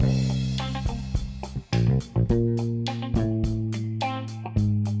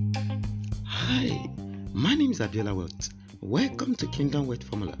name is Abiola Wealth. Welcome to Kingdom Wealth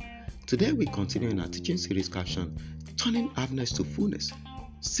Formula. Today we continue in our teaching series caption, Turning Happiness to Fullness,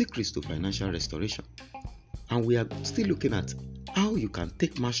 Secrets to Financial Restoration. And we are still looking at how you can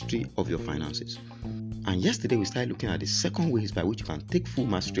take mastery of your finances. And yesterday we started looking at the second ways by which you can take full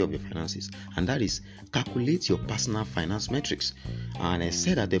mastery of your finances, and that is calculate your personal finance metrics. And I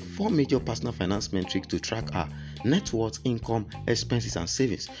said that the four major personal finance metrics to track are net worth, income, expenses, and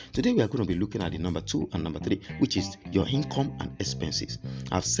savings. Today we are going to be looking at the number 2 and number 3, which is your income and expenses.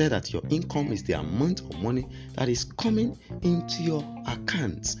 I've said that your income is the amount of money that is coming into your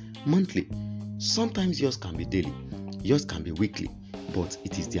accounts monthly. Sometimes yours can be daily, yours can be weekly, but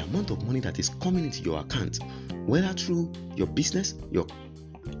it is the amount of money that is coming into your account, whether through your business,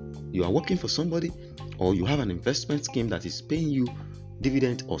 you are working for somebody, or you have an investment scheme that is paying you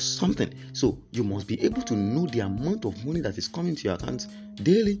dividend or something. So you must be able to know the amount of money that is coming to your account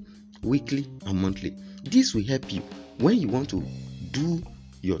daily, weekly, and monthly. This will help you when you want to do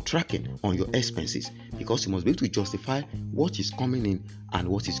your tracking on your expenses, because you must be able to justify what is coming in and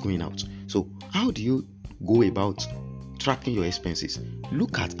what is going out. So how do you go about tracking your expenses?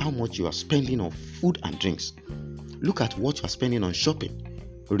 Look at how much you are spending on food and drinks. Look at what you are spending on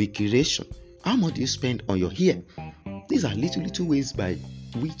shopping, recreation. How much do you spend on your hair? These are little ways by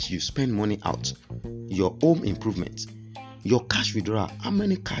which you spend money out. Your home improvements, your cash withdrawal. How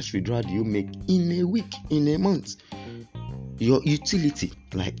many cash withdrawal do you make in a week, in a month? Your utility,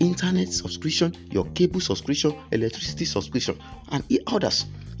 like internet subscription, your cable subscription, electricity subscription, and others.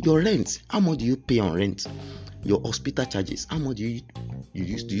 Your rent, how much do you pay on rent? Your hospital charges, how much do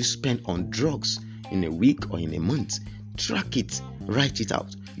you spend on drugs in a week or in a month? Track it, write it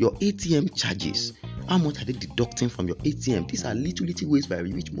out. Your ATM charges, how much are they deducting from your ATM? These are little ways by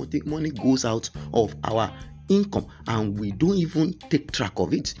which money goes out of our income and we don't even take track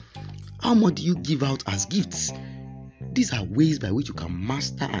of it. How much do you give out as gifts? These are ways by which you can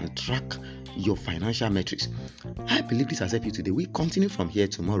master and track your financial metrics. I believe this has helped you today. We continue from here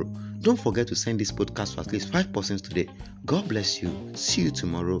tomorrow. Don't forget to send this podcast for at least 5% today. God bless you. See you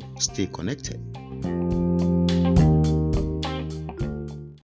tomorrow. Stay connected.